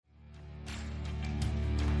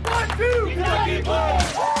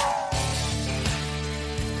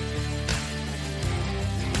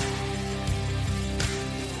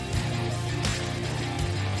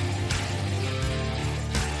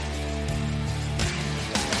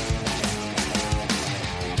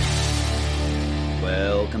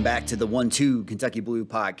Welcome back to the 1-2 Kentucky Blue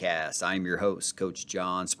podcast. I'm your host, Coach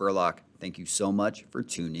John Spurlock. Thank you so much for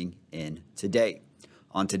tuning in today.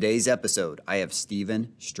 On today's episode, I have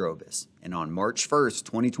Steven Strobus. And on March 1st,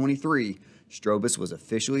 2023, Strobus was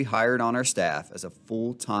officially hired on our staff as a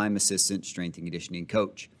full-time assistant strength and conditioning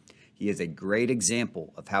coach. He is a great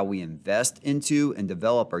example of how we invest into and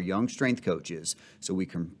develop our young strength coaches so we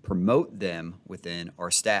can promote them within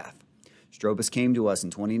our staff. Strobus came to us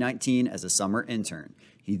in 2019 as a summer intern.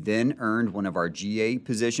 He then earned one of our GA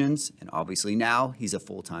positions, and obviously now he's a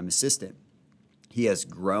full-time assistant. He has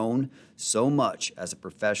grown so much as a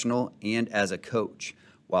professional and as a coach,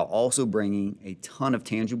 while also bringing a ton of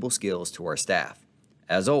tangible skills to our staff.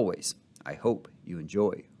 As always, I hope you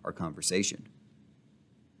enjoy our conversation.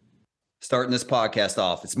 Starting this podcast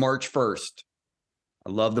off, it's March 1st.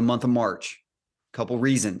 I love the month of March. Couple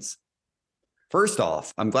reasons. First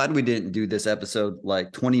off, I'm glad we didn't do this episode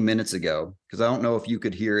like 20 minutes ago, because I don't know if you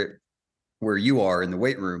could hear it where you are in the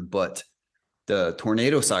weight room, but the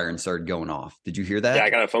tornado siren started going off. Did you hear that? Yeah, I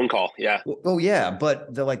got a phone call. Yeah. Oh yeah.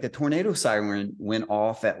 But the tornado siren went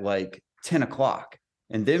off at like 10 o'clock.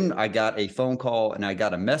 And then I got a phone call and I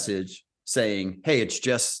got a message saying, hey, it's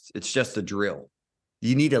just a drill.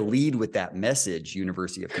 You need to lead with that message,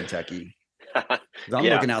 University of Kentucky. I'm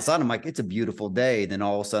looking outside. I'm like, it's a beautiful day. Then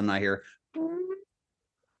all of a sudden I hear,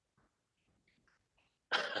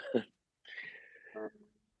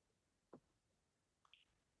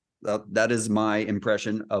 that is my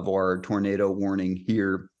impression of our tornado warning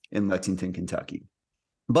here in Lexington, Kentucky.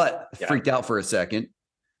 But freaked out for a second.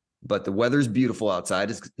 But the weather's beautiful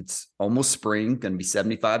outside. It's almost spring, going to be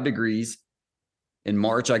 75 degrees. In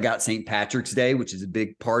March, I got St. Patrick's Day, which is a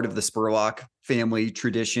big part of the Spurlock family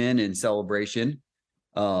tradition and celebration.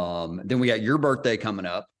 Then we got your birthday coming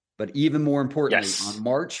up. But even more importantly, on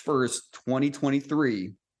March 1st,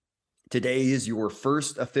 2023, today is your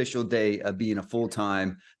first official day of being a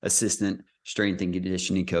full-time assistant strength and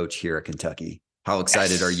conditioning coach here at Kentucky. How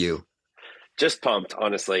excited are you? Just pumped,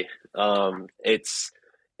 honestly. It's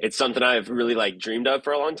something I've really dreamed of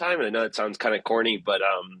for a long time. And I know it sounds kind of corny, but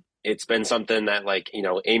it's been something that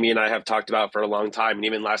Amy and I have talked about for a long time. And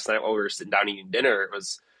even last night while we were sitting down eating dinner,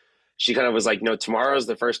 she kind of was like, no, tomorrow's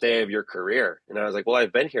the first day of your career. And I was like, well,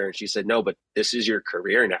 I've been here. And she said, no, but this is your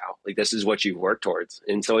career now. This is what you've worked towards.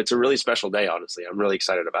 And so it's a really special day, honestly. I'm really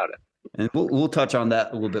excited about it. And we'll touch on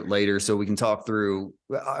that a little bit later so we can talk through.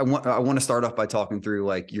 I want to start off by talking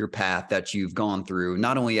through your path that you've gone through,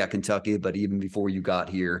 not only at Kentucky, but even before you got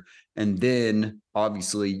here. And then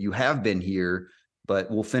obviously you have been here, but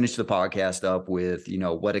we'll finish the podcast up with,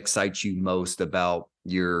 what excites you most about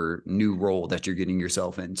your new role that you're getting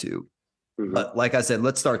yourself into. Mm-hmm. But like I said,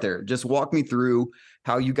 let's start there. Just walk me through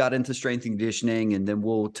how you got into strength and conditioning, and then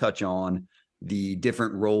we'll touch on the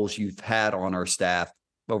different roles you've had on our staff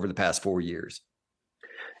over the past 4 years.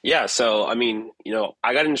 Yeah. So, I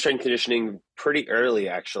got into strength conditioning pretty early,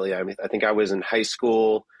 actually. I think I was in high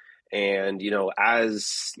school and,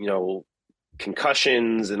 as,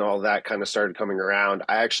 concussions and all that kind of started coming around,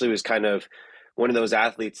 I actually was kind of one of those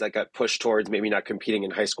athletes that got pushed towards maybe not competing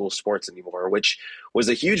in high school sports anymore, which was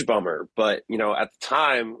a huge bummer. But, at the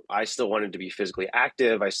time, I still wanted to be physically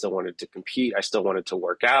active. I still wanted to compete. I still wanted to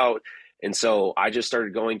work out. And so I just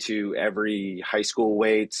started going to every high school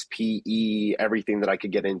weights, PE, everything that I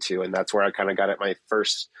could get into. And that's where I kind of got at my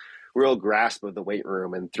first real grasp of the weight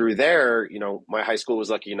room. And through there, my high school was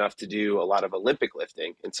lucky enough to do a lot of Olympic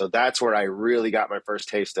lifting. And so that's where I really got my first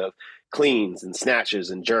taste of cleans and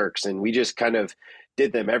snatches and jerks. And we just kind of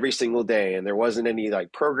did them every single day. And there wasn't any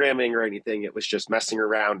programming or anything. It was just messing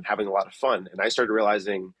around and having a lot of fun. And I started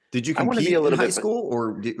realizing, did you compete in high school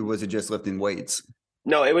or was it just lifting weights?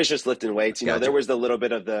 No, it was just lifting weights. Gotcha. There was the little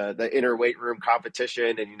bit of the inner weight room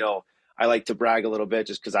competition. And, I like to brag a little bit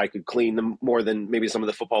just because I could clean them more than maybe some of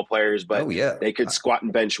the football players, but they could squat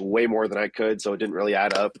and bench way more than I could. So it didn't really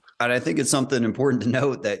add up. And I think it's something important to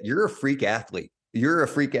note that you're a freak athlete. You're a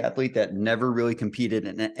freak athlete that never really competed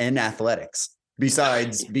in athletics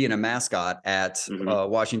besides being a mascot at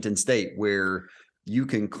Washington State, where you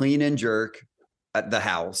can clean and jerk at the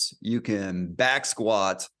house. You can back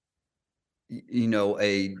squat,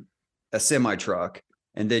 a semi truck.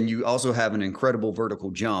 And then you also have an incredible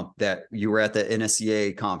vertical jump that you were at the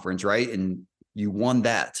NSCA conference, right? And you won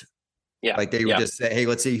that. Yeah. They would just say, hey,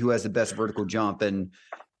 let's see who has the best vertical jump. And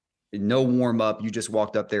no warm up. You just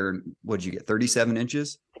walked up there and what did you get? 37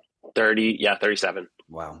 inches? 37.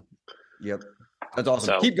 Wow. Yep. That's awesome.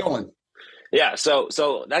 So, keep going. Yeah. So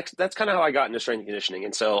that's kind of how I got into strength and conditioning.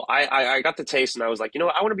 And so I got the taste and I was like,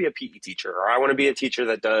 I want to be a PE teacher, or I want to be a teacher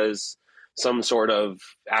that does some sort of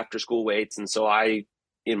after school weights. And so I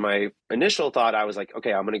in my initial thought, I was like,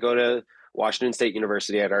 okay, I'm going to go to Washington State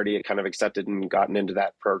University. I'd already kind of accepted and gotten into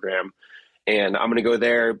that program. And I'm going to go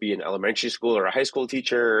there, be an elementary school or a high school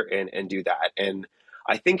teacher, and do that. And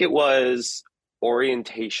I think it was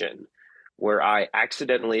orientation where I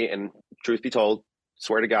accidentally, and truth be told,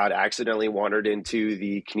 swear to God, accidentally wandered into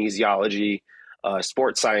the kinesiology,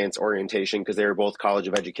 sports science orientation, because they were both College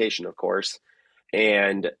of Education, of course.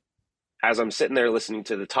 And as I'm sitting there listening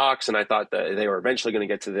to the talks, and I thought that they were eventually going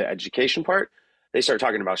to get to the education part, they started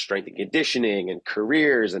talking about strength and conditioning and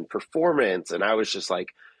careers and performance. And I was just like,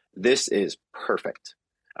 this is perfect.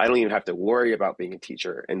 I don't even have to worry about being a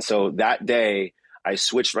teacher. And so that day, I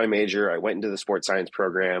switched my major. I went into the sports science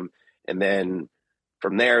program. And then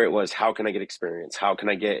from there, it was, how can I get experience? How can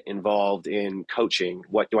I get involved in coaching?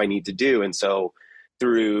 What do I need to do? And so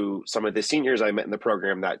through some of the seniors I met in the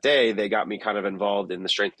program that day, they got me kind of involved in the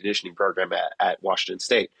strength conditioning program at Washington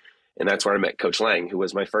State. And that's where I met Coach Lang, who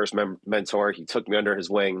was my first mentor. He took me under his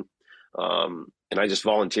wing, and I just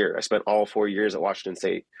volunteered. I spent all 4 years at Washington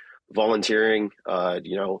State volunteering,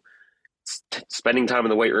 spending time in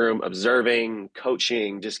the weight room, observing,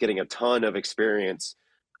 coaching, just getting a ton of experience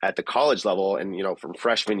at the college level. And, from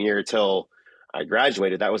freshman year till I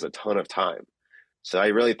graduated, that was a ton of time. So I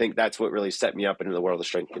really think that's what really set me up into the world of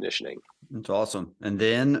strength conditioning. That's awesome. And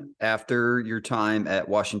then after your time at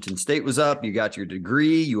Washington State was up, you got your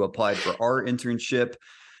degree, you applied for our internship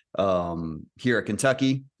here at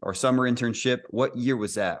Kentucky, our summer internship. What year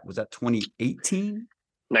was that? Was that 2018?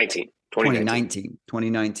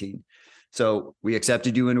 2019. So we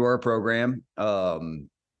accepted you into our program.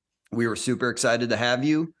 We were super excited to have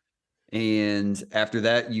you. And after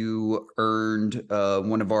that, you earned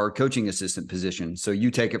one of our coaching assistant positions. So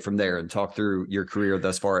you take it from there and talk through your career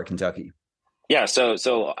thus far at Kentucky. Yeah. So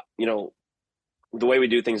the way we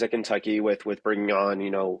do things at Kentucky with bringing on,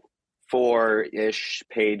 4-ish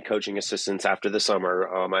paid coaching assistants after the summer,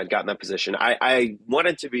 I'd gotten that position. I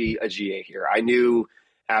wanted to be a GA here. I knew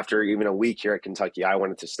after even a week here at Kentucky, I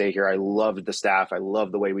wanted to stay here. I loved the staff. I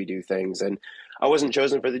loved the way we do things. And I wasn't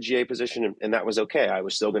chosen for the GA position, and that was okay. I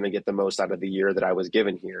was still going to get the most out of the year that I was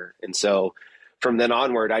given here. And so from then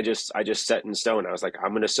onward, I just set in stone. I was like, I'm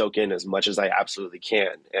going to soak in as much as I absolutely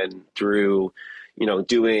can. And through,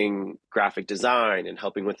 doing graphic design and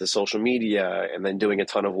helping with the social media, and then doing a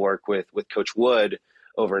ton of work with Coach Wood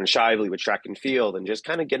over in Shively with track and field, and just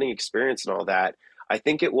kind of getting experience and all that. I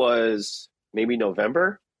think it was maybe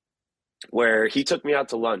November where he took me out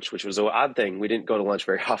to lunch, which was an odd thing. We didn't go to lunch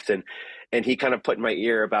very often. And he kind of put in my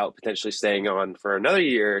ear about potentially staying on for another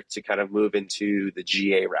year to kind of move into the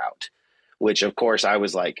GA route, which of course I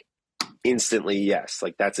was like instantly, yes,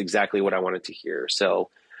 like that's exactly what I wanted to hear. So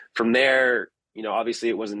from there, obviously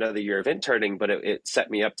it was another year of interning, but it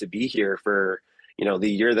set me up to be here for, the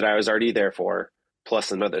year that I was already there for,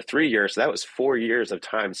 plus another 3 years. So that was 4 years of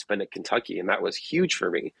time spent at Kentucky. And that was huge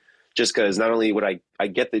for me. Just because not only would I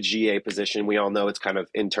get the GA position, we all know it's kind of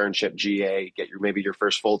internship GA, get maybe your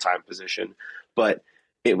first full-time position, but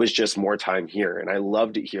it was just more time here. And I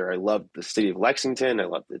loved it here. I loved the city of Lexington. I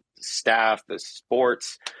loved the staff, the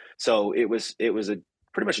sports. So it was a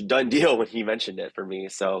pretty much a done deal when he mentioned it for me.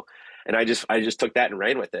 So, and I just took that and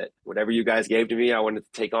ran with it. Whatever you guys gave to me, I wanted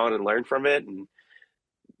to take on and learn from it. And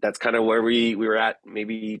that's kind of where we were at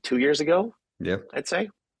maybe 2 years ago. Yeah, I'd say.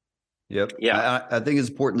 Yep. Yeah. I think it's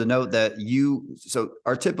important to note that so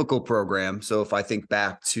our typical program, so if I think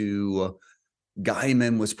back to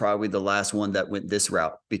Guyman was probably the last one that went this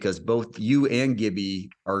route, because both you and Gibby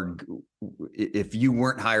if you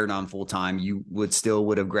weren't hired on full time, you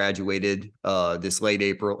would have graduated this late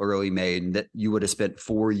April, early May, and that you would have spent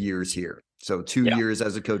 4 years here. So 2 years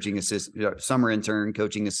as a coaching assistant, summer intern,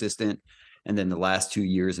 coaching assistant, and then the last 2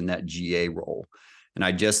 years in that GA role. And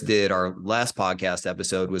I just did our last podcast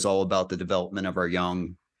episode was all about the development of our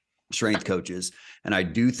young strength coaches. And I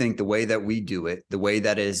do think the way that we do it, the way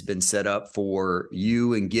that it has been set up for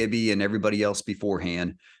you and Gibby and everybody else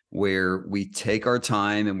beforehand, where we take our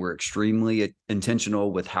time and we're extremely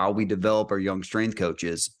intentional with how we develop our young strength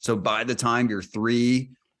coaches. So by the time you're 3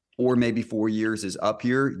 or maybe 4 years is up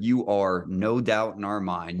here, you are no doubt in our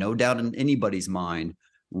mind, no doubt in anybody's mind,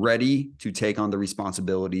 ready to take on the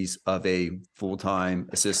responsibilities of a full-time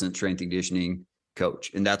assistant strength and conditioning coach.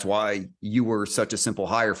 And that's why you were such a simple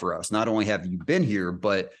hire for us. Not only have you been here,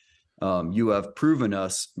 but you have proven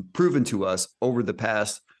to us over the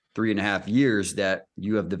past 3.5 years that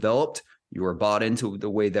you have developed, you are bought into the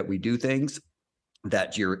way that we do things,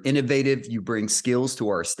 that you're innovative, you bring skills to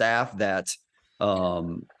our staff that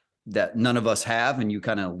none of us have, and you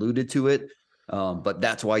kind of alluded to it. But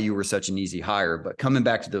that's why you were such an easy hire. But coming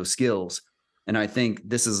back to those skills, and I think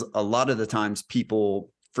this is a lot of the times people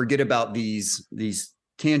forget about these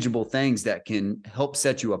tangible things that can help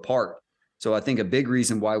set you apart. So I think a big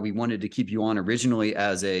reason why we wanted to keep you on originally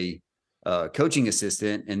as a coaching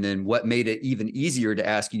assistant, and then what made it even easier to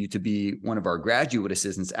ask you to be one of our graduate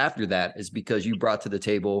assistants after that, is because you brought to the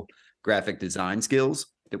table graphic design skills,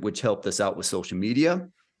 which helped us out with social media.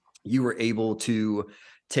 You were able to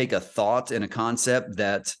take a thought and a concept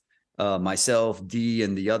that myself, Dee,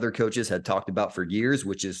 and the other coaches had talked about for years,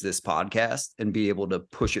 which is this podcast, and be able to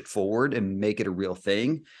push it forward and make it a real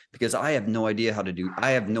thing. Because I have no idea how to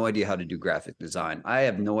do graphic design. I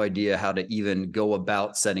have no idea how to even go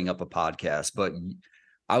about setting up a podcast, but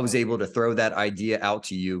I was able to throw that idea out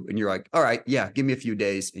to you, and you're like, all right, yeah, give me a few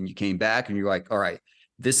days. And you came back and you're like, all right,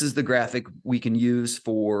 this is the graphic we can use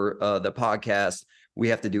for the podcast. We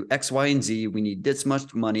have to do X, Y, and Z. We need this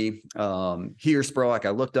much money. Here, Spurlock,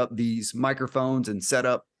 I looked up these microphones and set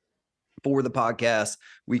up for the podcast.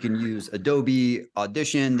 We can use Adobe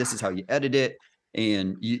Audition. This is how you edit it.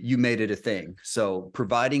 And you made it a thing. So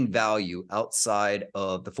providing value outside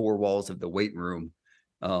of the four walls of the weight room,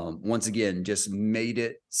 once again, just made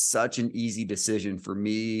it such an easy decision for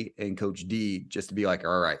me and Coach D just to be like,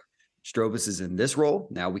 all right, Strobus is in this role.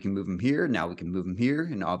 Now we can move him here. Now we can move him here.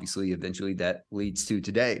 And obviously, eventually that leads to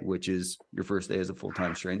today, which is your first day as a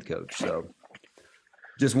full-time strength coach. So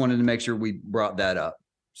just wanted to make sure we brought that up.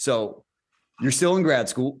 So you're still in grad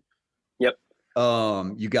school. Yep.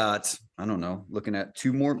 You got, I don't know, looking at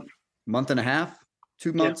 2 more month and a half,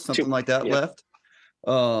 2 months, something like that left.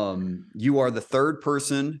 You are the third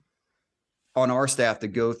person on our staff to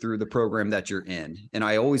go through the program that you're in. And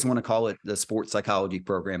I always want to call it the sports psychology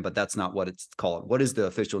program, but that's not what it's called. What is the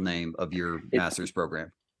official name of your master's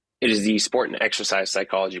program? It is the Sport and Exercise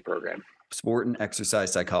Psychology program. Sport and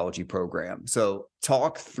Exercise Psychology program. So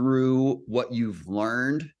talk through what you've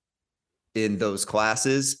learned in those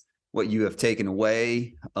classes, what you have taken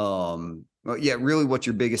away. Really what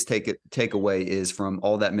your biggest takeaway is from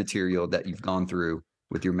all that material that you've gone through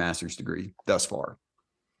with your master's degree thus far.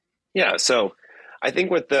 Yeah, so I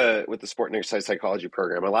think with the Sport and Exercise Psychology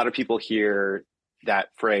program, a lot of people hear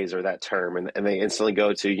that phrase or that term and they instantly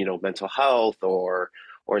go to, mental health or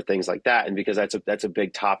things like that. And because that's a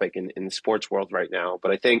big topic in the sports world right now.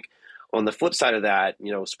 But I think on the flip side of that,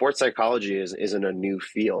 sports psychology isn't a new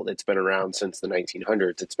field. It's been around since the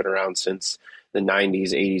 1900s. It's been around since the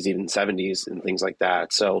 90s, 80s, even 70s and things like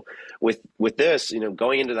that. So with this,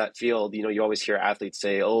 going into that field, you always hear athletes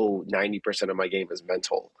say, oh, 90% of my game is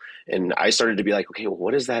mental. And I started to be like, okay, well,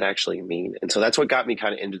 what does that actually mean? And so that's what got me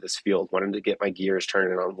kind of into this field, wanting to get my gears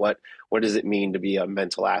turning on what does it mean to be a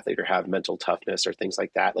mental athlete or have mental toughness or things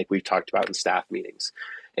like that, like we've talked about in staff meetings.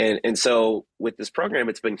 And so with this program,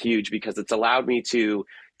 it's been huge because it's allowed me to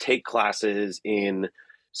take classes in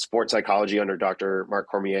sports psychology under Dr. Mark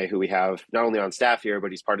Cormier, who we have not only on staff here,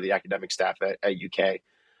 but he's part of the academic staff at UK.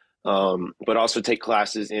 But also take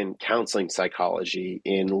classes in counseling psychology,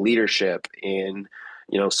 in leadership, in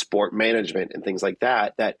sport management and things like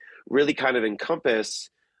that really kind of encompass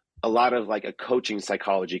a lot of like a coaching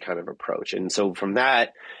psychology kind of approach. And so from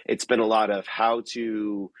that, it's been a lot of how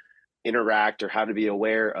to interact or how to be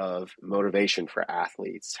aware of motivation for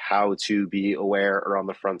athletes, how to be aware or on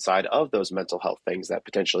the front side of those mental health things that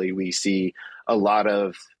potentially we see a lot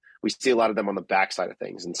of them on the back side of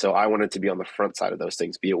things. And so I wanted to be on the front side of those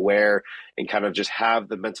things, be aware and kind of just have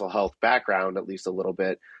the mental health background at least a little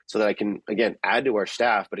bit so that I can, again, add to our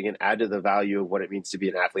staff, but again, add to the value of what it means to be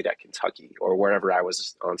an athlete at Kentucky or wherever I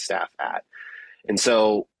was on staff at. And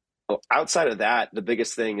so outside of that, the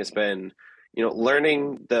biggest thing has been,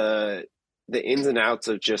 learning the ins and outs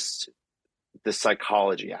of just the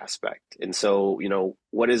psychology aspect. And so,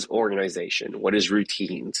 what is organization? What is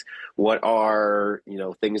routines? What are,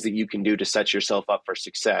 things that you can do to set yourself up for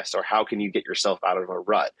success? Or how can you get yourself out of a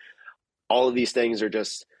rut? All of these things are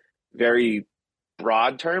just very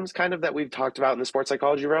broad terms kind of that we've talked about in the sports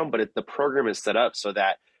psychology realm, but the program is set up so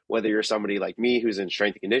that whether you're somebody like me who's in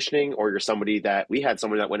strength and conditioning, or you're somebody that we had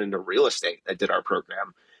someone that went into real estate that did our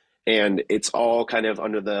program. And it's all kind of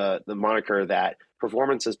under the moniker that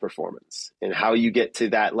performance is performance, and how you get to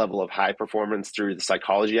that level of high performance through the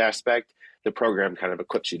psychology aspect. The program kind of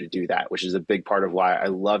equips you to do that, which is a big part of why I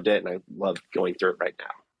loved it. And I love going through it right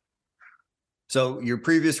now. So your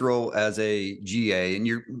previous role as a GA, and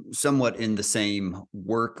you're somewhat in the same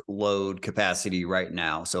workload capacity right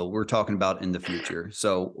now. So we're talking about in the future.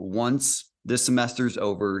 So once this semester's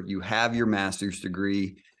over, you have your master's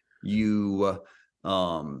degree, you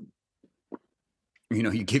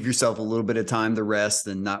give yourself a little bit of time to rest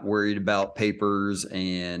and not worried about papers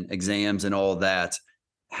and exams and all that.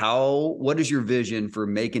 What is your vision for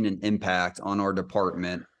making an impact on our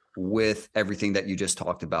department with everything that you just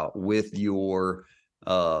talked about, with your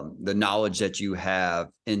the knowledge that you have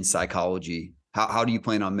in psychology? How do you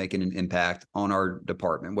plan on making an impact on our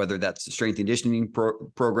department, whether that's the strength and conditioning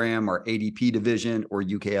program, or ADP division, or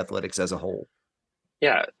UK athletics as a whole?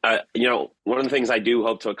 Yeah, one of the things I do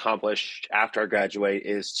hope to accomplish after I graduate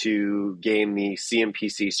is to gain the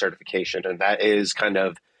CMPC certification, and that is kind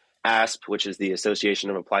of ASP, which is the Association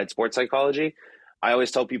of Applied Sports Psychology. I always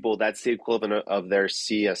tell people that's the equivalent of their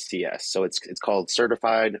CSCS, so it's called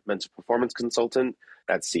Certified Mental Performance Consultant.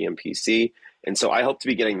 That's CMPC, and so I hope to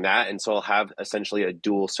be getting that, and so I'll have essentially a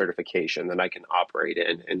dual certification that I can operate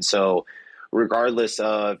in, and so regardless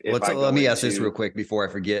of if let me ask this real quick before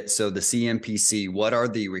I forget. So the CMPC, what are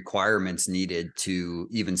the requirements needed to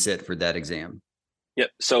even sit for that exam? Yep.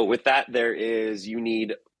 So with that, you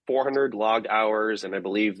need 400 logged hours, and I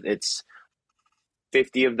believe it's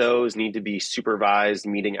 50 of those need to be supervised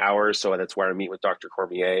meeting hours. So that's where I meet with Dr.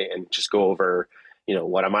 Cormier and just go over,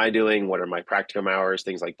 what am I doing? What are my practicum hours?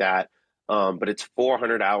 Things like that. But it's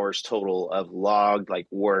 400 hours total of logged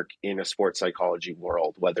work in a sports psychology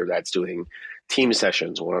world, whether that's doing team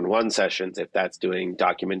sessions, one-on-one sessions, if that's doing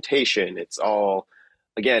documentation, it's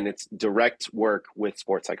direct work with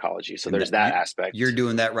sports psychology. So there's that aspect. You're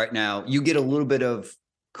doing that right now. You get a little bit of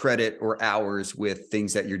credit or hours with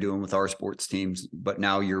things that you're doing with our sports teams, but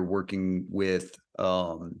now you're working with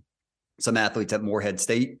some athletes at Morehead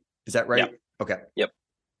State. Is that right? Yep. Okay. Yep.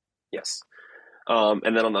 Yes.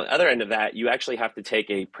 And then on the other end of that, you actually have to take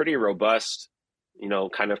a pretty robust,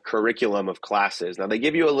 kind of curriculum of classes. Now, they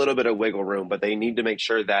give you a little bit of wiggle room, but they need to make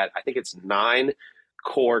sure that I think it's 9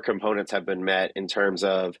 core components have been met in terms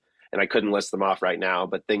of, and I couldn't list them off right now,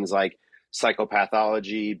 but things like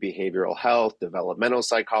psychopathology, behavioral health, developmental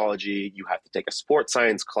psychology. You have to take a sports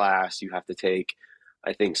science class. You have to take,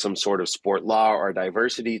 I think, some sort of sport law or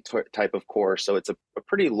diversity type of course. So it's a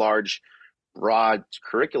pretty large, broad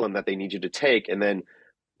curriculum that they need you to take, and then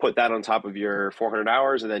put that on top of your 400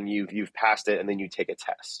 hours, and then you've passed it, and then you take a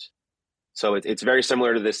test. So it's very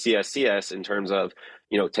similar to the CSCS in terms of,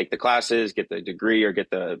 take the classes, get the degree, or get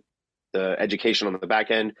the education on the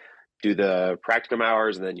back end, do the practicum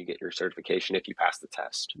hours, and then you get your certification if you pass the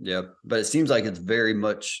test. Yep. But it seems like it's very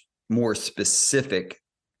much more specific.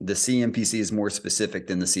 The CMPC is more specific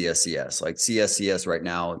than the CSCS. Like CSCS right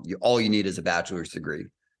now, all you need is a bachelor's degree.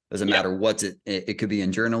 Doesn't matter what's it could be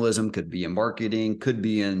in journalism, could be in marketing, could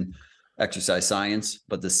be in exercise science,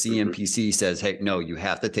 but the CMPC says, hey, no, you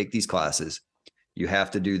have to take these classes. You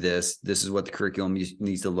have to do this. This is what the curriculum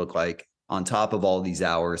needs to look like on top of all these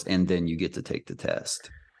hours, and then you get to take the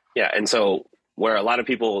test. Yeah. And so where a lot of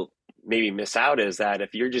people maybe miss out is that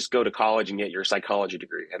if you just go to college and get your psychology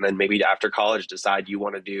degree, and then maybe after college decide you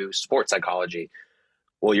want to do sports psychology,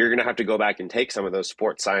 well, you're going to have to go back and take some of those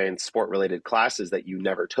sports science, sport-related classes that you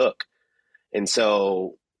never took. And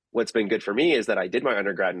so what's been good for me is that I did my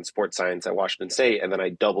undergrad in sports science at Washington State, and then I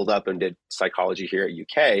doubled up and did psychology here at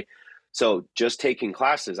UK. So just taking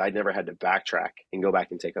classes, I never had to backtrack and go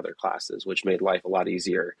back and take other classes, which made life a lot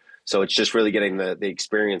easier. So it's just really getting the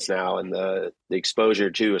experience now and the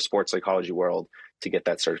exposure to a sports psychology world to get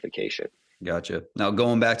that certification. Gotcha. Now,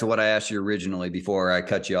 going back to what I asked you originally before I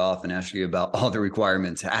cut you off and asked you about all the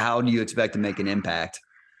requirements, how do you expect to make an impact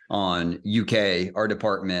on UK, our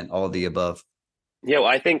department, all of the above? Yeah, well,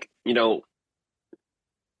 I think,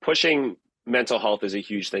 pushing mental health is a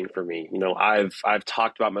huge thing for me. I've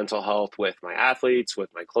talked about mental health with my athletes, with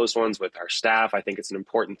my close ones, with our staff. I think it's an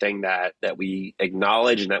important thing that we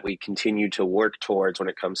acknowledge and that we continue to work towards when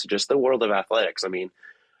it comes to just the world of athletics. I mean,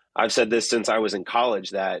 I've said this since I was in college,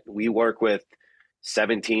 that we work with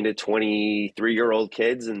 17 to 23-year-old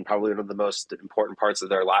kids and probably one of the most important parts of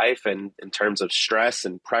their life. And in terms of stress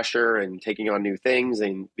and pressure and taking on new things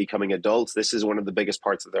and becoming adults, this is one of the biggest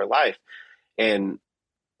parts of their life. And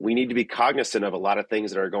we need to be cognizant of a lot of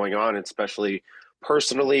things that are going on, especially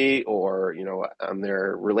personally or, on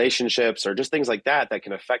their relationships or just things like that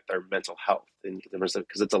can affect their mental health. Because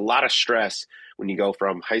it's a lot of stress when you go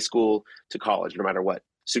from high school to college, no matter what,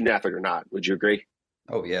 student athlete or not. Would you agree?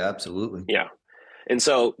 Oh, yeah, absolutely. Yeah. And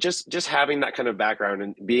so just having that kind of background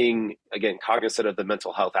and being, again, cognizant of the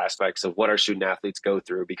mental health aspects of what our student athletes go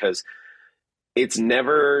through, because it's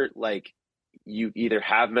never like you either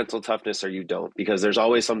have mental toughness or you don't, because there's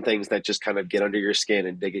always some things that just kind of get under your skin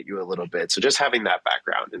and dig at you a little bit. So just having that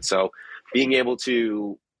background. And so being able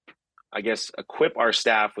to, I guess, equip our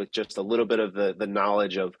staff with just a little bit of the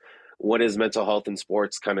knowledge of what is mental health in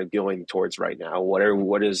sports kind of going towards right now.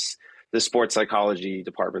 What is the sports psychology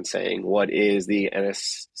department saying? What is the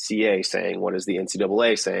NSCA saying? What is the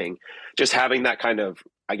NCAA saying? Just having that kind of,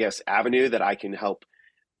 I guess, avenue that I can help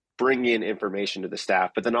bring in information to the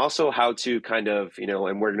staff, but then also how to kind of,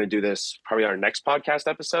 and we're going to do this probably on our next podcast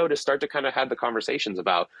episode, is start to kind of have the conversations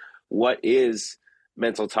about what is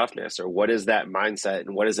mental toughness, or what is that mindset,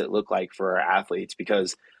 and what does it look like for our athletes?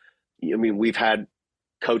 Because, I mean, we've had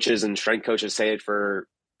coaches and strength coaches say it for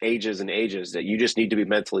ages and ages, that you just need to be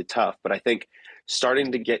mentally tough. But I think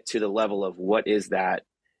starting to get to the level of what is that,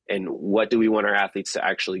 and what do we want our athletes to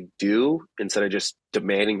actually do instead of just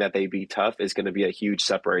demanding that they be tough, is going to be a huge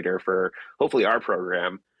separator for hopefully our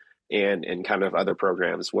program and kind of other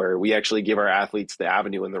programs, where we actually give our athletes the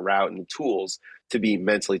avenue and the route and the tools to be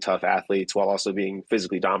mentally tough athletes while also being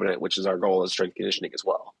physically dominant, which is our goal as strength conditioning as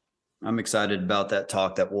well. I'm excited about that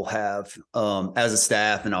talk that we'll have as a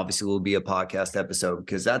staff, and obviously will be a podcast episode,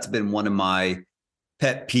 because that's been one of my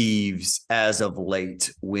pet peeves as of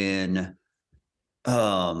late, when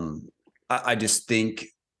I just think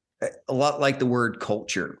a lot like the word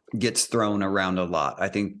culture gets thrown around a lot. I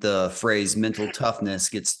think the phrase mental toughness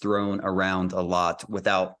gets thrown around a lot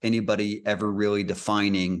without anybody ever really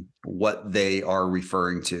defining what they are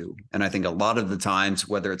referring to. And I think a lot of the times,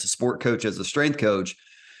 whether it's a sport coach as a strength coach,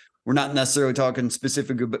 we're not necessarily talking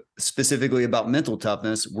specifically about mental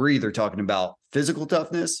toughness. We're either talking about physical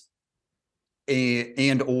toughness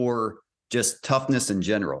and or just toughness in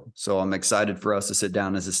general. So I'm excited for us to sit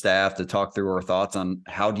down as a staff to talk through our thoughts on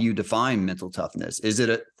how do you define mental toughness? Is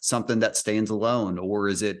it something that stands alone, or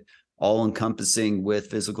is it all encompassing with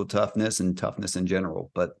physical toughness and toughness in general?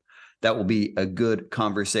 But that will be a good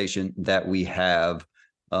conversation that we have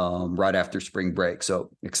right after spring break.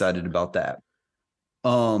 So excited about that.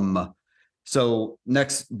 So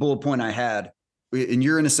next bullet point I had, and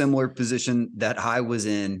you're in a similar position that I was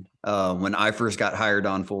in when I first got hired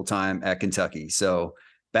on full-time at Kentucky. So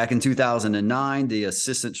back in 2009, the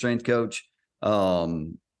assistant strength coach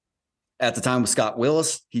at the time was Scott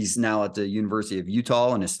Willis. He's now at the University of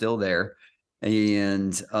Utah and is still there.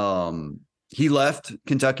 And he left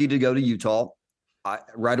Kentucky to go to Utah.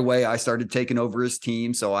 Right away, I started taking over his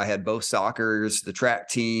team. So I had both soccer's, the track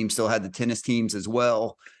team, still had the tennis teams as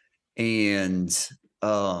well. And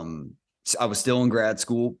I was still in grad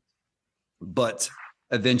school, but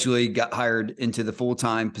eventually got hired into the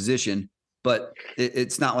full-time position. But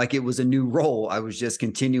it's not like it was a new role. I was just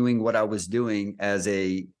continuing what I was doing as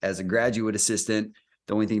a graduate assistant.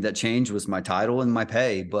 The only thing that changed was my title and my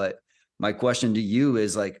pay. But my question to you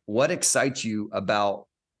is, like, what excites you about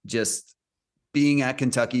just being at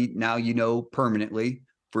Kentucky now, permanently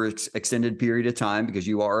for an extended period of time, because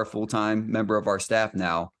you are a full-time member of our staff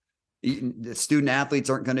now? The student athletes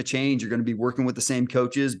aren't going to change. You're going to be working with the same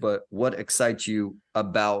coaches, but what excites you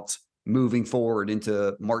about moving forward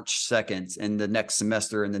into March 2nd and the next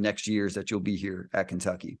semester and the next years that you'll be here at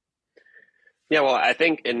Kentucky? Yeah, well, I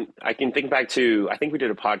think, and I can think back to, I think we did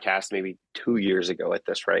a podcast maybe 2 years ago at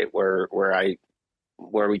this, right? Where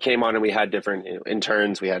we came on and we had different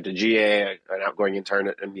interns. We had the GA, an outgoing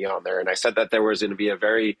intern, and me on there. And I said that there was going to be a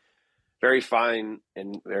very, very fine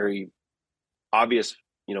and very obvious,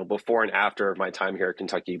 before and after of my time here at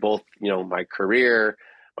Kentucky, both, my career,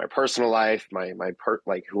 my personal life,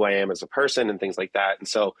 like who I am as a person and things like that. And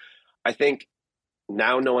so I think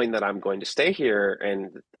now, knowing that I'm going to stay here,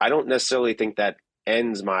 and I don't necessarily think that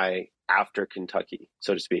ends my after Kentucky,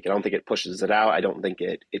 so to speak. I don't think it pushes it out. I don't think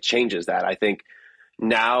it changes that. I think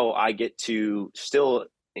now I get to still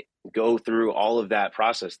go through all of that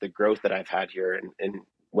process, the growth that I've had here, and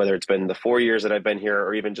whether it's been the 4 years that I've been here,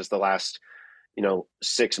 or even just the last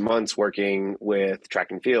 6 months working with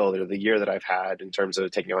track and field, or the year that I've had in terms of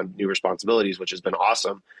taking on new responsibilities, which has been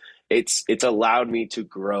awesome. It's allowed me to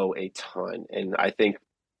grow a ton. And I think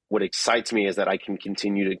what excites me is that I can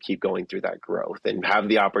continue to keep going through that growth and have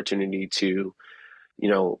the opportunity to,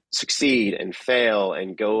 succeed and fail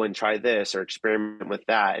and go and try this or experiment with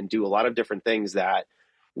that and do a lot of different things that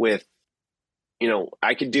with,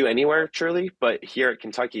 I could do anywhere truly, but here at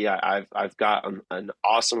Kentucky, I've got an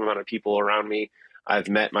awesome amount of people around me. I've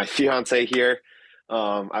met my fiance here.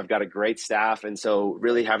 I've got a great staff. And so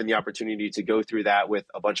really having the opportunity to go through that with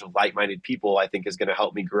a bunch of like-minded people, I think is going to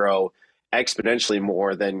help me grow exponentially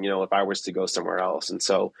more than, if I was to go somewhere else. And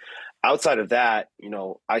so outside of that,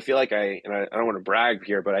 I feel like I don't want to brag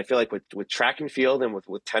here, but I feel like with track and field and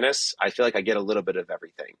with tennis, I feel like I get a little bit of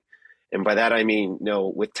everything. And by that, I mean,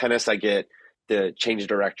 with tennis, I get the change of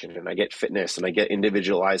direction, and I get fitness, and I get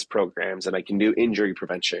individualized programs, and I can do injury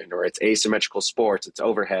prevention, or it's asymmetrical sports, it's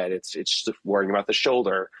overhead, it's just worrying about the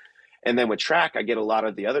shoulder. And then with track, I get a lot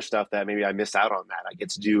of the other stuff that maybe I miss out on that. I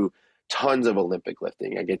get to do tons of Olympic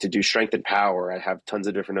lifting. I get to do strength and power. I have tons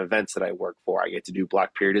of different events that I work for. I get to do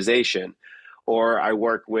block periodization, or I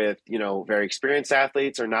work with, very experienced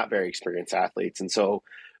athletes or not very experienced athletes. And so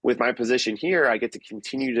with my position here, I get to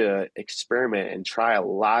continue to experiment and try a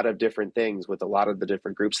lot of different things with a lot of the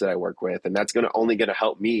different groups that I work with. And that's only going to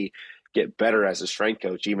help me get better as a strength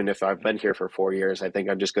coach. Even if I've been here for 4 years, I think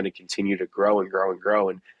I'm just going to continue to grow and grow and grow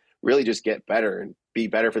and really just get better and be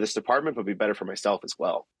better for this department, but be better for myself as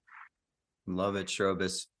well. Love it,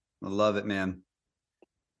 Strobus. I love it, man.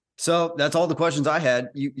 So that's all the questions I had.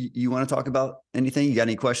 You want to talk about anything? You got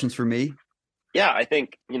any questions for me? Yeah, I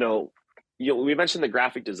think, we mentioned the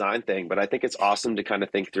graphic design thing, but I think it's awesome to kind of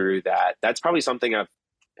think through that. That's probably something I've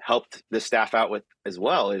helped the staff out with as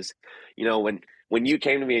well is, when you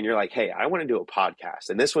came to me and you're like, hey, I want to do a podcast.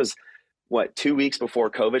 And this was 2 weeks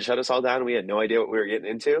before COVID shut us all down. We had no idea what we were getting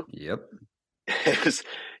into. Yep. It was,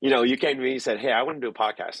 you came to me, you said, hey, I want to do a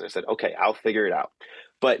podcast. And I said, okay, I'll figure it out.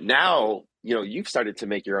 But now, you've started to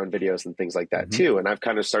make your own videos and things like that too. And I've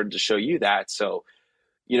kind of started to show you that. So,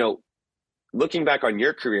 looking back on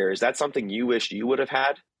your career, is that something you wish you would have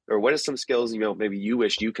had? Or what are some skills, maybe you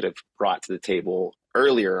wish you could have brought to the table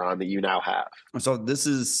earlier on that you now have? So this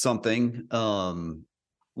is something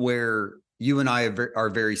where you and I are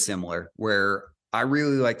very similar, where I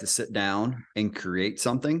really like to sit down and create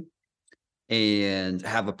something and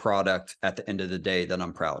have a product at the end of the day that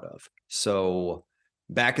I'm proud of. So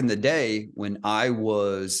back in the day when I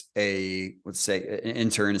was let's say an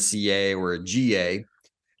intern, a CA or a GA,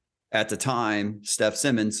 at the time, Steph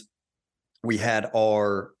Simmons, we had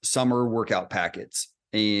our summer workout packets.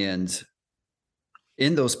 And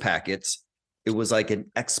in those packets, it was like an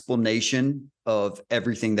explanation of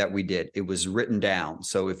everything that we did. It was written down.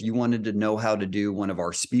 So if you wanted to know how to do one of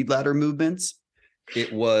our speed ladder movements,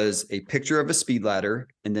 it was a picture of a speed ladder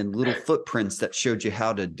and then little footprints that showed you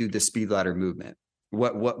how to do the speed ladder movement.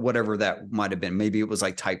 Whatever that might have been. Maybe it was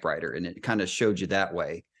like typewriter and it kind of showed you that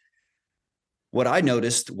way. What I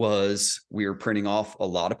noticed was we were printing off a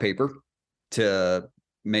lot of paper to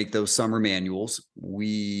make those summer manuals.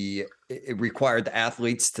 It required the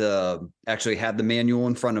athletes to actually have the manual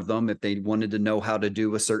in front of them if they wanted to know how to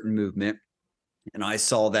do a certain movement. And I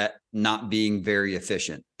saw that not being very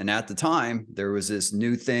efficient. And at the time, there was this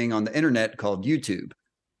new thing on the internet called YouTube.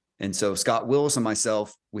 And so Scott Willis and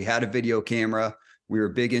myself, we had a video camera. We were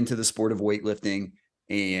big into the sport of weightlifting,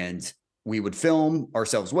 and we would film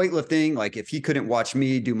ourselves weightlifting. Like if he couldn't watch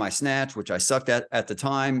me do my snatch, which I sucked at the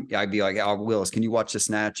time, I'd be like, oh, Willis, can you watch the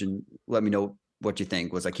snatch and let me know what you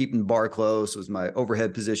think? Was I keeping the bar close? Was my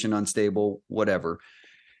overhead position unstable? Whatever.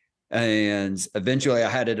 And eventually I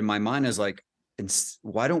had it in my mind as like,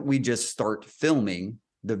 why don't we just start filming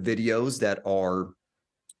the videos that are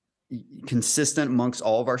consistent amongst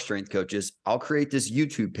all of our strength coaches? I'll create this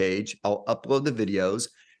YouTube page. I'll upload the videos.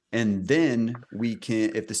 And then we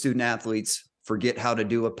can, if the student athletes forget how to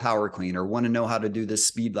do a power clean or want to know how to do this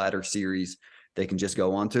speed ladder series, they can just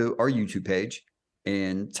go onto our YouTube page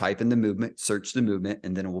and type in the movement, search the movement,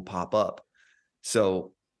 and then it will pop up.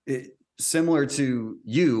 So similar to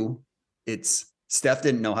you, Steph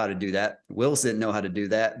didn't know how to do that. Willis didn't know how to do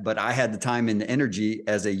that, but I had the time and the energy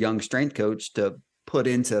as a young strength coach to put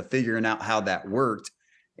into figuring out how that worked.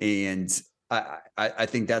 And I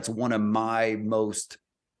think that's one of my most,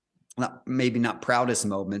 maybe not proudest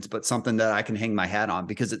moments, but something that I can hang my hat on,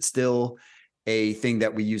 because it's still a thing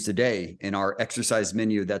that we use today in our exercise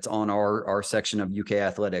menu that's on our section of UK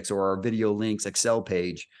Athletics, or our video links Excel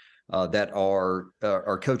page that our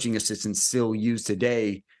coaching assistants still use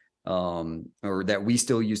today, or that we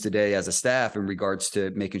still use today as a staff, in regards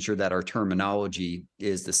to making sure that our terminology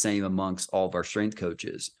is the same amongst all of our strength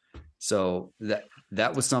coaches. So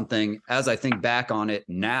that was something, as I think back on it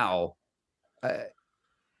now,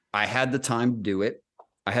 I had the time to do it.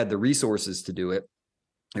 I had the resources to do it.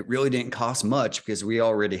 It really didn't cost much because we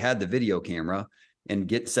already had the video camera,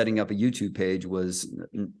 and setting up a YouTube page was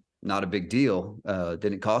not a big deal.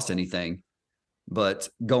 Didn't cost anything. But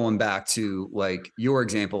going back to like your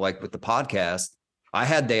example, like with the podcast, I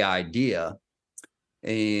had the idea,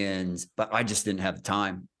 but I just didn't have the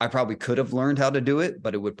time. I probably could have learned how to do it,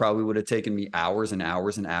 but it would have taken me hours and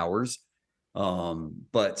hours and hours.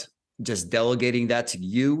 But just delegating that to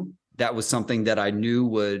you, that was something that I knew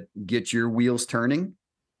would get your wheels turning,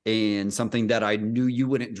 and something that I knew you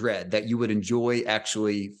wouldn't dread, that you would enjoy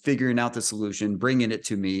actually figuring out the solution, bringing it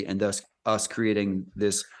to me, and thus us creating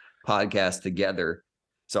this podcast together.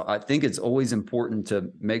 So I think it's always important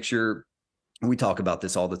to make sure, we talk about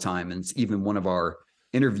this all the time, and it's even one of our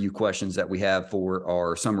interview questions that we have for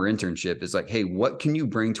our summer internship is like, hey, what can you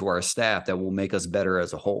bring to our staff that will make us better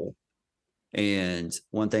as a whole? And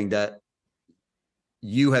one thing that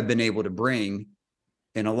you have been able to bring,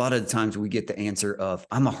 and a lot of the times we get the answer of,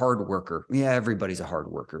 I'm a hard worker. Yeah, everybody's a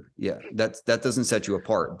hard worker. Yeah, that doesn't set you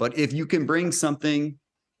apart. But if you can bring something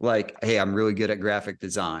like, hey, I'm really good at graphic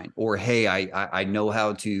design, or hey, I know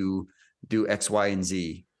how to do X, Y, and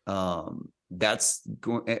Z. I'll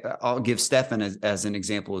give Stefan as an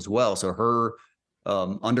example as well. So her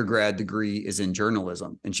undergrad degree is in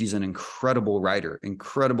journalism, and she's an incredible writer,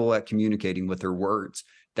 incredible at communicating with her words.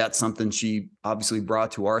 That's something she obviously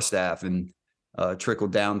brought to our staff and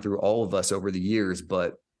trickled down through all of us over the years.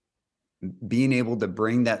 But being able to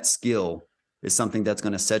bring that skill is something that's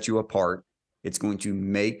going to set you apart. It's going to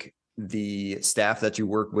make the staff that you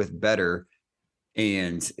work with better.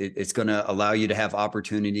 And it's going to allow you to have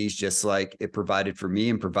opportunities just like it provided for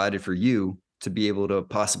me and provided for you to be able to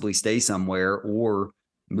possibly stay somewhere or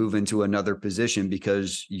move into another position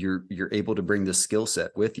because you're able to bring the skill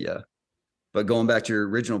set with you. But going back to your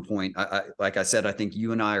original point, like I said, I think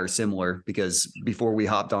you and I are similar because before we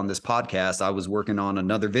hopped on this podcast, I was working on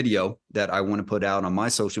another video that I want to put out on my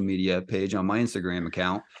social media page, on my Instagram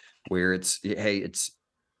account, where it's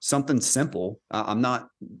something simple. I'm not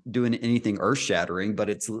doing anything earth shattering, but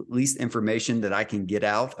it's at least information that I can get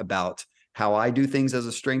out about how I do things as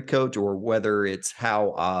a strength coach, or whether it's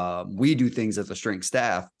how we do things as a strength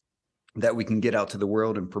staff that we can get out to the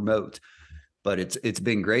world and promote. But it's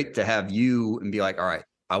been great to have you and be like, all right,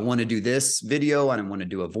 I want to do this video and I want to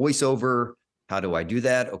do a voiceover. How do I do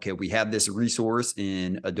that? Okay, we have this resource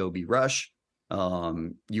in Adobe Rush.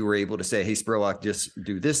 You were able to say, hey, Spurlock, just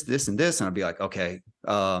do this, this, and this. And I'd be like, okay,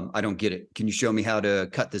 I don't get it. Can you show me how to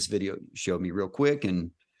cut this video? Show me real quick.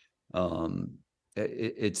 And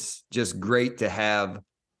it's just great to have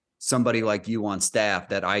somebody like you on staff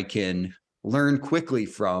that I can learn quickly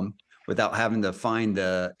from without having to find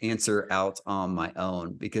the answer out on my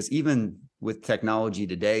own. Because even with technology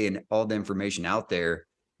today and all the information out there,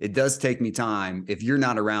 it does take me time. If you're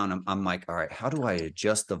not around, I'm like, all right, how do I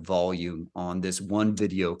adjust the volume on this one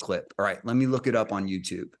video clip? All right, let me look it up on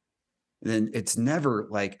YouTube. And then it's never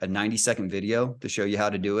like a 90-second video to show you how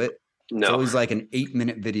to do it. No. It's always like an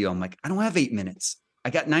 8-minute video. I'm like, I don't have 8 minutes. I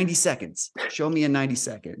got 90 seconds. Show me in 90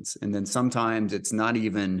 seconds. And then sometimes it's not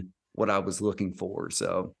even what I was looking for.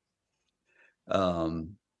 So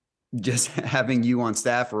just having you on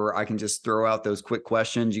staff where I can just throw out those quick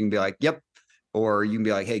questions. You can be like, yep. Or you can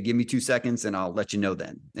be like, hey, give me 2 seconds and I'll let you know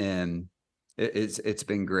then. And it's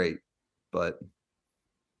been great. But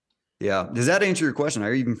yeah, does that answer your question?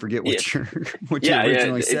 I even forget what you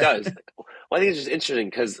originally said. It does. Well, I think it's just interesting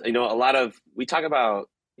because, we talk about,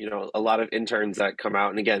 a lot of interns that come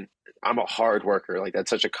out. And again, I'm a hard worker. Like that's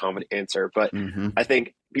such a common answer. But I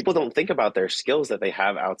think people don't think about their skills that they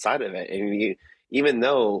have outside of it. And even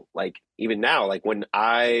though, even now,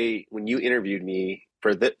 when you interviewed me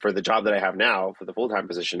for the job that I have now, for the full-time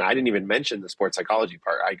position, I didn't even mention the sports psychology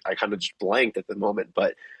part. I kind of just blanked at the moment.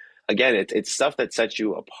 But again, it's stuff that sets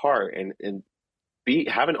you apart, and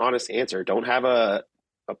have an honest answer. Don't have a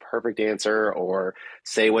perfect answer or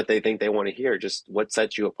say what they think they want to hear. Just what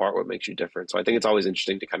sets you apart, what makes you different. So I think it's always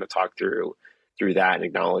interesting to kind of talk through that and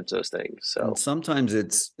acknowledge those things. So and sometimes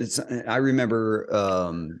it's I remember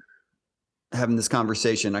having this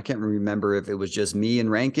conversation. I can't remember if it was just me and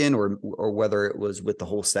Rankin or whether it was with the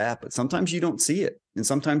whole staff, but sometimes you don't see it. And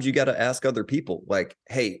sometimes you got to ask other people like,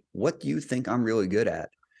 hey, what do you think I'm really good at?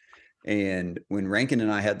 And when Rankin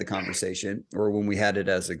and I had the conversation, or when we had it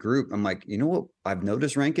as a group, I'm like, you know what I've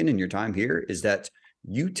noticed, Rankin, in your time here is that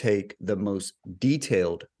you take the most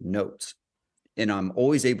detailed notes. And I'm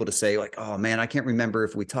always able to say like, oh man, I can't remember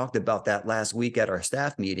if we talked about that last week at our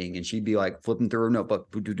staff meeting. And she'd be like flipping through her notebook.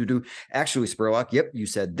 Actually, Spurlock, yep, you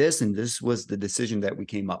said this, and this was the decision that we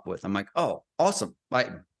came up with. I'm like, oh, awesome.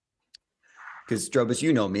 Because Strobus,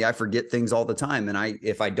 you know me, I forget things all the time. And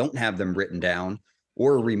if I don't have them written down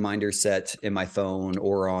or a reminder set in my phone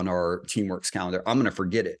or on our Teamworks calendar, I'm going to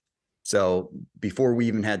forget it. So before we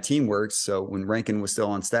even had Teamworks, so when Rankin was still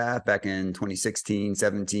on staff back in 2016,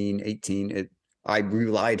 17, 18, I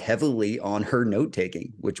relied heavily on her note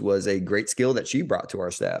taking, which was a great skill that she brought to our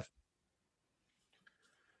staff.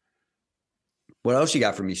 What else you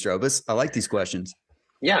got for me, Strobus? I like these questions.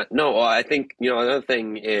 Yeah, no, I think, another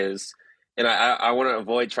thing is, and I want to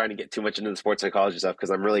avoid trying to get too much into the sports psychology stuff because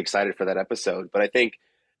I'm really excited for that episode. But I think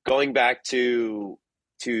going back to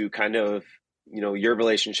kind of, your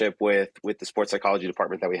relationship with the sports psychology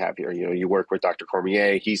department that we have here, you work with Dr.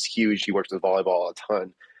 Cormier. He's huge. He works with volleyball a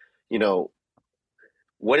ton.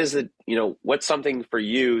 What is it, what's something for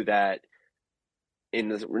you that in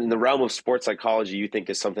the realm of sports psychology you think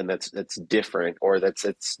is something that's different or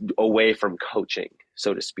it's away from coaching,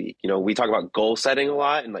 so to speak? We talk about goal setting a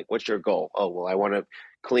lot and what's your goal? Oh, well, I want to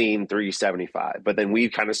clean 375. But then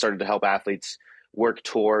we've kind of started to help athletes work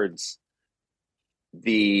towards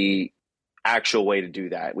the actual way to do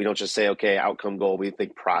that. We don't just say, okay, outcome goal, we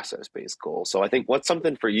think process-based goal. So I think what's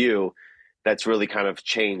something for you that's really kind of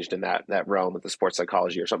changed in that realm of the sports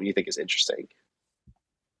psychology, or something you think is interesting?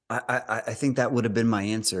 I think that would have been my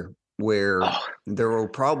answer, where Oh, there will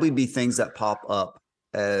probably be things that pop up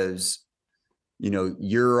as,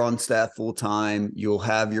 you're on staff full time, you'll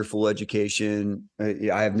have your full education.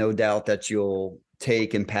 I have no doubt that you'll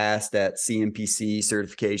take and pass that CMPC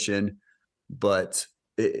certification. But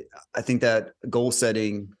I think that goal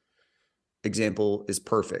setting example is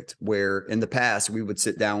perfect, where in the past we would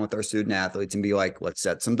sit down with our student athletes and be like, let's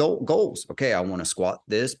set some goals. Okay, I want to squat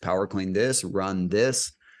this, power clean this, run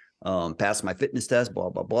this, pass my fitness test, blah,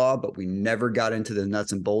 blah, blah. But we never got into the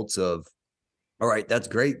nuts and bolts of, all right, that's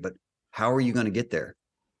great, but how are you going to get there?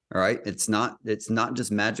 All right. It's not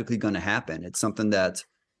just magically going to happen. It's something that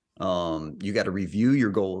you got to review your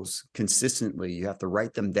goals consistently. You have to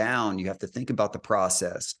write them down. You have to think about the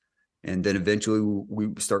process. And then eventually we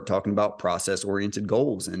start talking about process oriented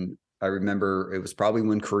goals. And I remember it was probably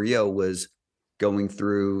when Carrillo was going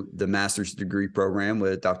through the master's degree program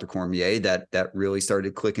with Dr. Cormier that really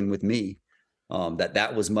started clicking with me.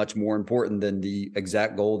 That was much more important than the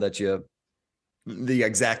exact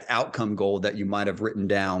outcome goal that you might have written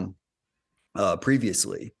down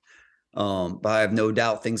previously. But I have no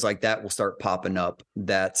doubt things like that will start popping up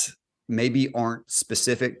that maybe aren't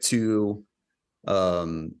specific to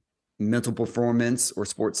mental performance or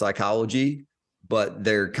sports psychology, but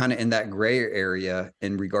they're kind of in that gray area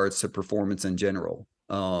in regards to performance in general.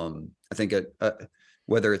 I think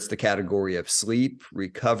whether it's the category of sleep,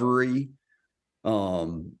 recovery,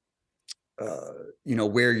 where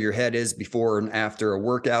your head is before and after a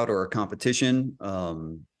workout or a competition.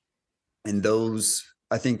 And those,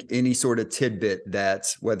 I think any sort of tidbit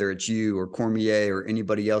that, whether it's you or Cormier or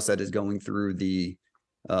anybody else that is going through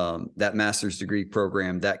that master's degree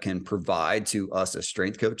program, that can provide to us as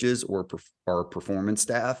strength coaches or our performance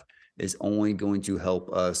staff, is only going to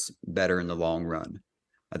help us better in the long run.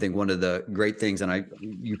 I think one of the great things, and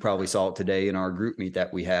you probably saw it today in our group meet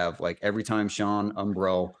that we have, like every time Sean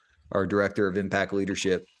Umbrell, our director of impact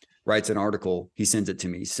leadership, writes an article, he sends it to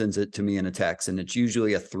me in a text, and it's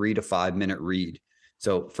usually a 3 to 5 minute read.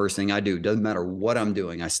 So first thing I do, doesn't matter what I'm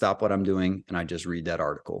doing, I stop what I'm doing and I just read that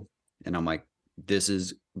article. And I'm like, this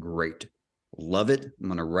is great. Love it. I'm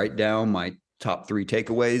going to write down my top 3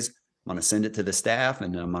 takeaways. I'm going to send it to the staff,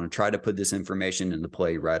 and I'm going to try to put this information into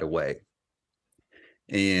play right away.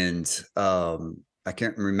 And I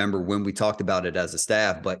can't remember when we talked about it as a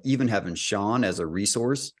staff, but even having Sean as a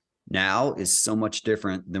resource now is so much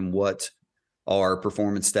different than what our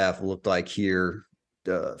performance staff looked like here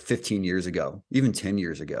 15 years ago, even 10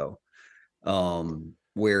 years ago,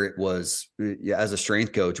 where it was, as a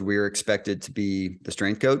strength coach, we were expected to be the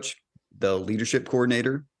strength coach, the leadership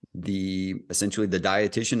coordinator, essentially the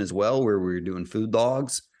dietitian as well, where we were doing food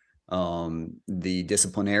logs, the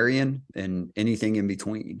disciplinarian, and anything in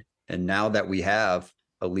between. And now that we have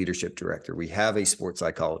a leadership director, we have a sports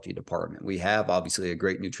psychology department, we have obviously a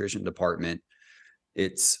great nutrition department,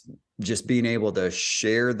 it's just being able to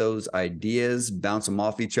share those ideas, bounce them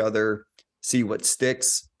off each other, see what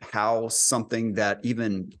sticks, how something that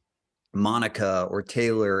even Monica or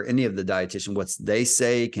Taylor, any of the dietitian, what they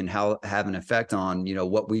say can have an effect on,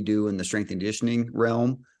 what we do in the strength and conditioning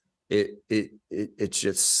realm. It's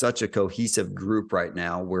just such a cohesive group right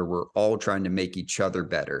now, where we're all trying to make each other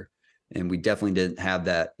better. And we definitely didn't have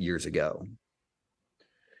that years ago.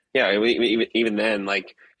 Yeah, even then,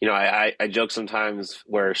 like, I joke sometimes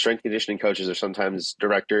where strength conditioning coaches are sometimes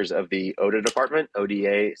directors of the ODA department.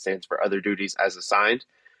 ODA stands for other duties as assigned.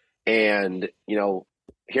 And,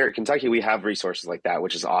 here at Kentucky, we have resources like that,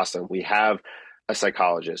 which is awesome. We have a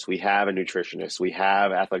psychologist, we have a nutritionist, we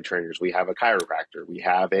have athletic trainers, we have a chiropractor, we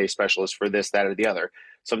have a specialist for this, that, or the other.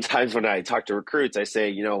 Sometimes when I talk to recruits, I say,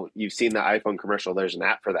 you've seen the iPhone commercial, there's an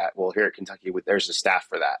app for that. Well, here at Kentucky, there's a staff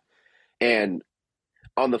for that. And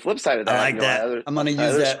on the flip side of that, I like that. I'm going to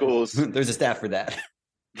use that. Schools, there's a staff for that.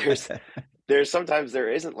 there's sometimes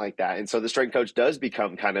there isn't like that. And so the strength coach does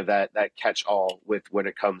become kind of that catch all with when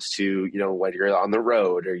it comes to, when you're on the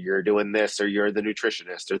road or you're doing this or you're the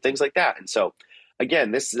nutritionist or things like that. And so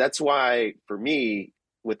again, that's why for me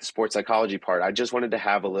with the sports psychology part, I just wanted to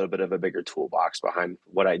have a little bit of a bigger toolbox behind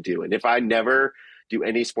what I do. And if I never do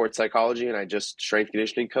any sports psychology and I just strength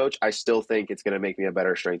conditioning coach, I still think it's going to make me a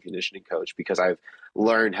better strength conditioning coach, because I've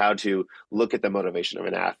learned how to look at the motivation of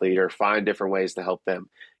an athlete or find different ways to help them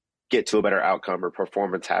get to a better outcome or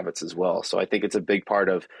performance habits as well. So I think it's a big part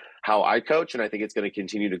of how I coach, and I think it's going to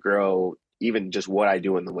continue to grow, even just what I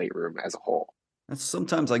do in the weight room as a whole.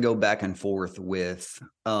 Sometimes I go back and forth with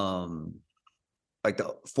like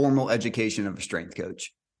the formal education of a strength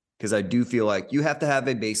coach, because I do feel like you have to have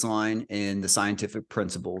a baseline in the scientific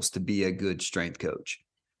principles to be a good strength coach.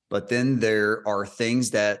 But then there are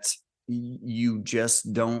things that you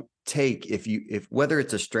just don't take if whether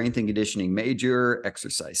it's a strength and conditioning major,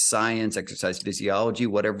 exercise science, exercise physiology,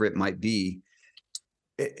 whatever it might be.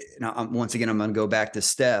 Now, once again, I'm going to go back to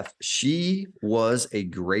Steph. She was a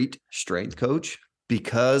great strength coach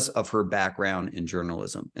because of her background in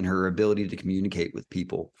journalism and her ability to communicate with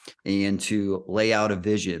people and to lay out a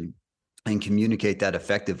vision and communicate that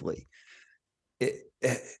effectively.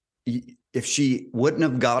 If she wouldn't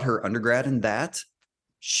have got her undergrad in that,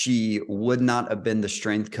 she would not have been the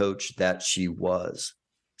strength coach that she was.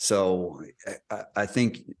 So I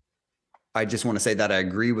think I just want to say that I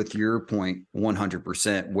agree with your point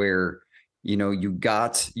 100%, where, you know, you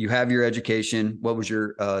have your education. What was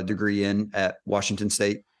your degree in at Washington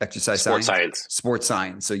State? Exercise science. Sports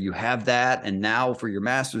science. So you have that. And now for your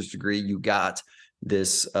master's degree, you got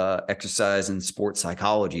this exercise and sports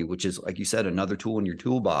psychology, which is, like you said, another tool in your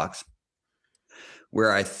toolbox,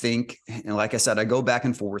 where I think, and like I said, I go back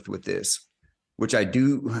and forth with this, which I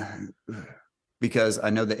do because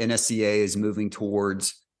I know the NSCA is moving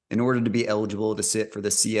towards, in order to be eligible to sit for the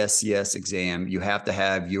CSCS exam, you have to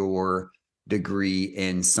have your degree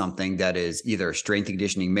in something that is either a strength and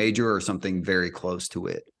conditioning major or something very close to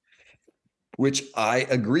it, which I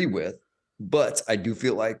agree with. But I do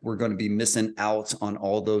feel like we're going to be missing out on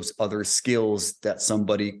all those other skills that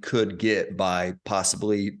somebody could get by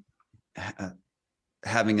possibly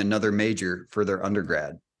having another major for their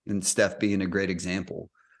undergrad, and Steph being a great example.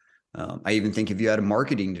 I even think if you had a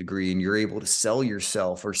marketing degree and you're able to sell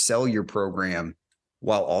yourself or sell your program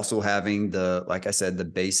while also having the, like I said, the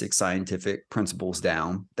basic scientific principles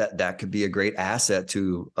down, that could be a great asset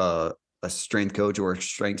to a strength coach or a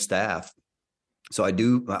strength staff. So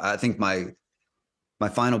I think my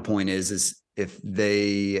final point is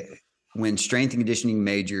when strength and conditioning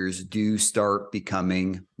majors do start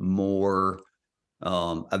becoming more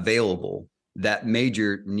available, that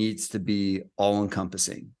major needs to be all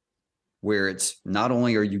encompassing, where it's not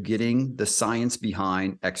only are you getting the science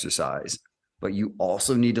behind exercise, but you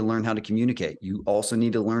also need to learn how to communicate. You also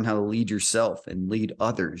need to learn how to lead yourself and lead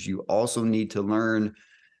others. You also need to learn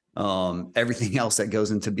everything else that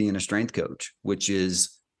goes into being a strength coach, which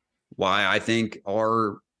is why I think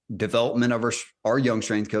our development of our young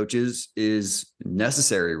strength coaches is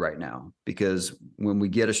necessary right now, because when we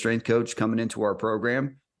get a strength coach coming into our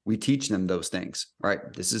program, we teach them those things,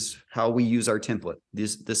 right? This is how we use our template.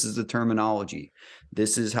 This is the terminology.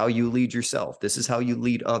 This is how you lead yourself. This is how you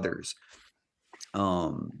lead others.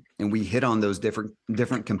 And we hit on those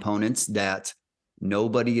different components that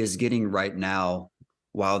nobody is getting right now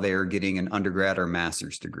while they're getting an undergrad or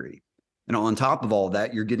master's degree. And on top of all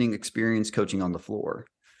that, you're getting experience coaching on the floor,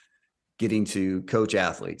 getting to coach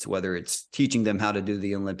athletes, whether it's teaching them how to do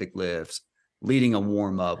the Olympic lifts, leading a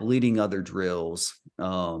warm-up, leading other drills,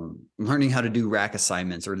 learning how to do rack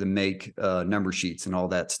assignments or to make number sheets and all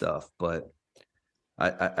that stuff. But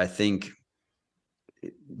I think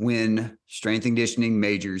when strength and conditioning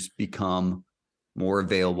majors become more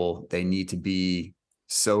available, they need to be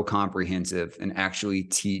so comprehensive and actually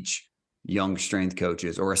teach young strength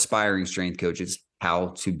coaches or aspiring strength coaches how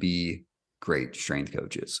to be great strength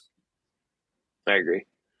coaches. I agree.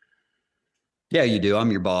 Yeah, you do.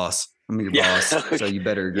 I'm your boss. Boss, so you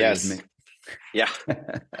better agree with me. Yeah.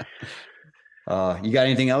 You got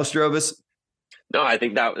anything else, Strobus? No, I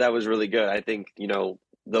think that was really good. I think,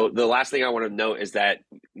 the last thing I want to note is that,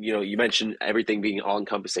 you mentioned everything being all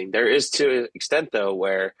encompassing. There is, to an extent though,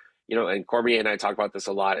 where, and Cormier and I talk about this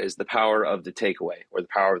a lot, is the power of the takeaway or the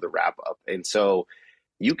power of the wrap up. And so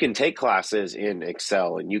you can take classes in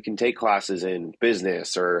Excel and you can take classes in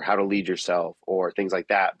business or how to lead yourself or things like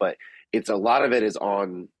that. But a lot of it is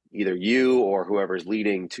on either you or whoever's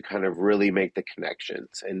leading to kind of really make the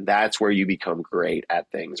connections. And that's where you become great at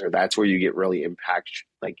things, or that's where you get really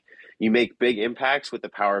like you make big impacts with the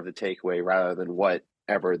power of the takeaway rather than what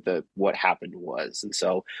happened was. And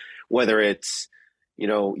so whether it's,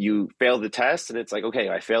 you fail the test and it's like, okay,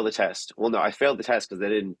 I failed the test. Well, no, I failed the test because I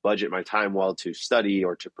didn't budget my time well to study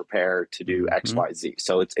or to prepare to do X, Y, Z.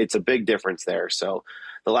 So it's a big difference there. So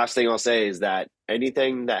the last thing I'll say is that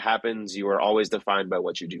anything that happens, you are always defined by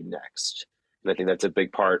what you do next. And I think that's a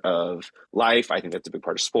big part of life. I think that's a big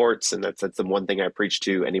part of sports. And that's the one thing I preach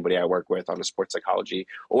to anybody I work with on a sports psychology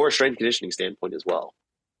or a strength conditioning standpoint as well.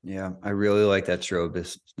 Yeah, I really like that,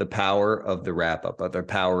 Strobus, the power of the wrap up, the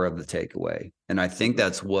power of the takeaway. And I think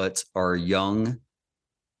that's what our young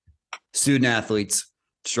student athletes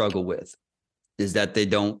struggle with, is that they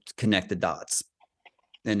don't connect the dots.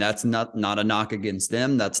 And that's not a knock against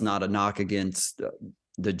them. That's not a knock against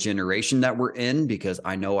the generation that we're in, because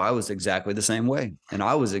I know I was exactly the same way. And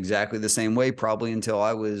I was exactly the same way probably until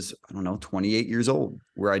I was, 28 years old,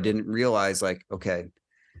 where I didn't realize, like, okay,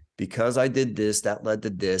 because I did this, that led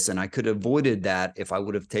to this. And I could have avoided that if I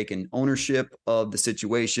would have taken ownership of the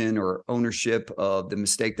situation or ownership of the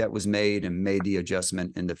mistake that was made and made the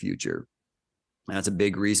adjustment in the future. And that's a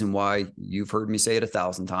big reason why you've heard me say it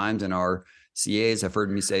 1,000 times, and our CAs have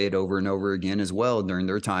heard me say it over and over again as well during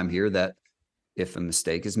their time here, that if a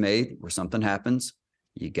mistake is made or something happens,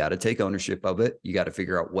 you got to take ownership of it. You got to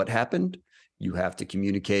figure out what happened. You have to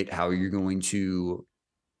communicate how you're going to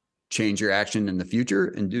change your action in the future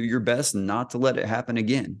and do your best not to let it happen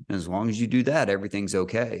again. And as long as you do that, everything's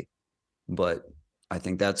okay. But I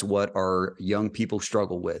think that's what our young people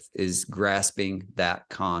struggle with, is grasping that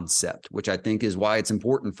concept, which I think is why it's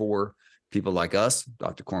important for people like us,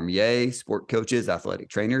 Dr. Cormier, sport coaches, athletic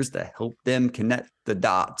trainers, to help them connect the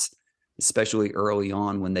dots, especially early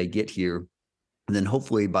on when they get here. And then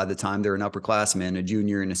hopefully by the time they're an upperclassman, a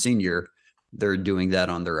junior and a senior, they're doing that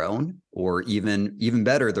on their own, or even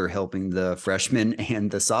better, they're helping the freshmen and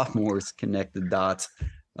the sophomores connect the dots,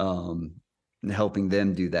 and helping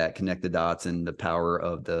them do that, connect the dots, and the power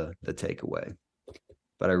of the takeaway.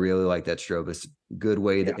 But I really like that, Strobus. Good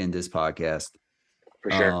way to end this podcast.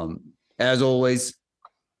 For sure. As always,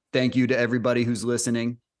 thank you to everybody who's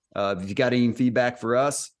listening. If you got any feedback for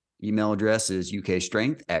us, email address is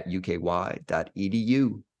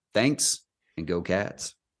ukstrength@uky.edu. Thanks, and go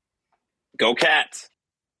Cats. Go Cats.